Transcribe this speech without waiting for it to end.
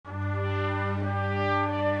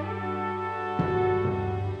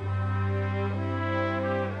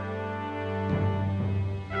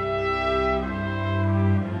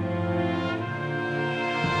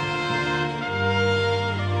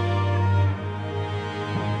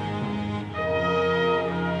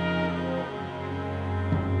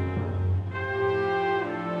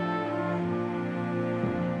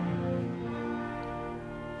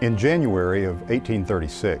In January of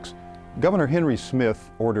 1836, Governor Henry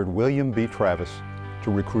Smith ordered William B.Travis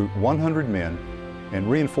to recruit 100 men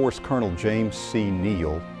and reinforce Colonel James C.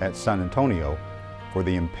 Neal at San Antonio for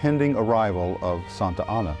the impending arrival of Santa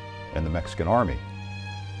Anna and the Mexican Army.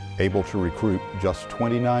 Able to recruit just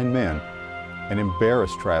 29 men, an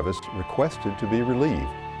embarrassed Travis requested to be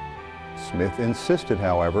relieved. Smith insisted,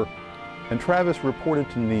 however, and Travis reported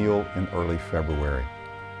to Neal in early February.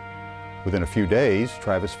 Within a few days,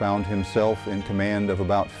 Travis found himself in command of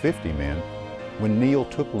about 50 men when Neal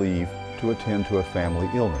took leave to attend to a family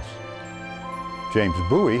illness. James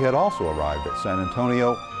Bowie had also arrived at San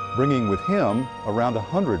Antonio, bringing with him around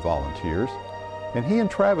 100 volunteers, and he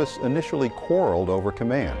and Travis initially quarreled over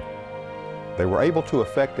command. They were able to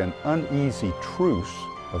effect an uneasy truce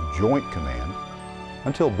of joint command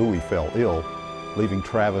until Bowie fell ill, leaving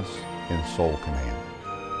Travis in sole command.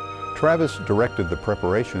 Travis directed the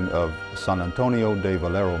preparation of San Antonio de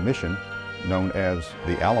Valero mission, known as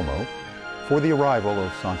the Alamo, for the arrival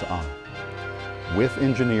of Santa Anna. With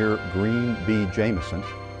engineer Green B. Jameson,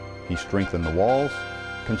 he strengthened the walls,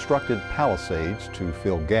 constructed palisades to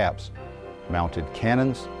fill gaps, mounted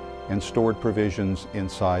cannons, and stored provisions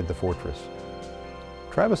inside the fortress.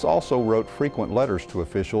 Travis also wrote frequent letters to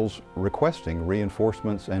officials requesting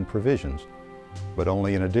reinforcements and provisions, but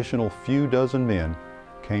only an additional few dozen men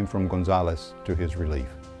came from Gonzales to his relief.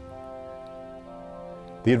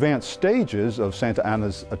 The advanced stages of Santa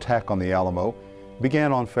Anna's attack on the Alamo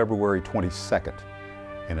began on February 22nd,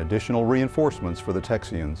 and additional reinforcements for the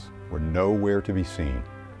Texians were nowhere to be seen.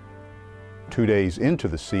 2 days into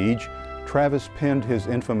the siege, Travis penned his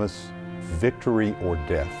infamous "Victory or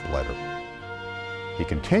Death" letter. He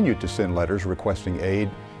continued to send letters requesting aid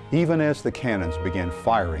even as the cannons began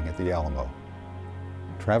firing at the Alamo.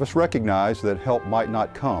 Travis recognized that help might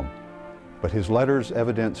not come, but his letters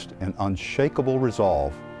evidenced an unshakable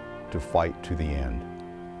resolve to fight to the end.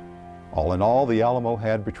 All in all, the Alamo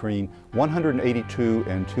had between 182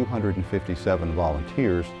 and 257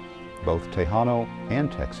 volunteers, both Tejano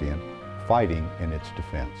and Texian, fighting in its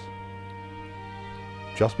defense.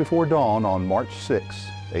 Just before dawn on March 6,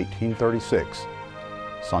 1836,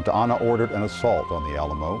 Santa Anna ordered an assault on the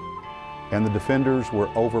Alamo, and the defenders were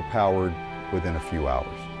overpowered within a few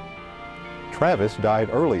hours. Travis died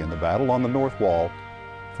early in the battle on the north wall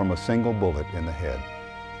from a single bullet in the head,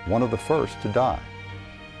 one of the first to die.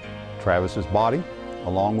 Travis's body,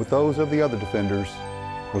 along with those of the other defenders,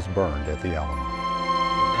 was burned at the Alamo.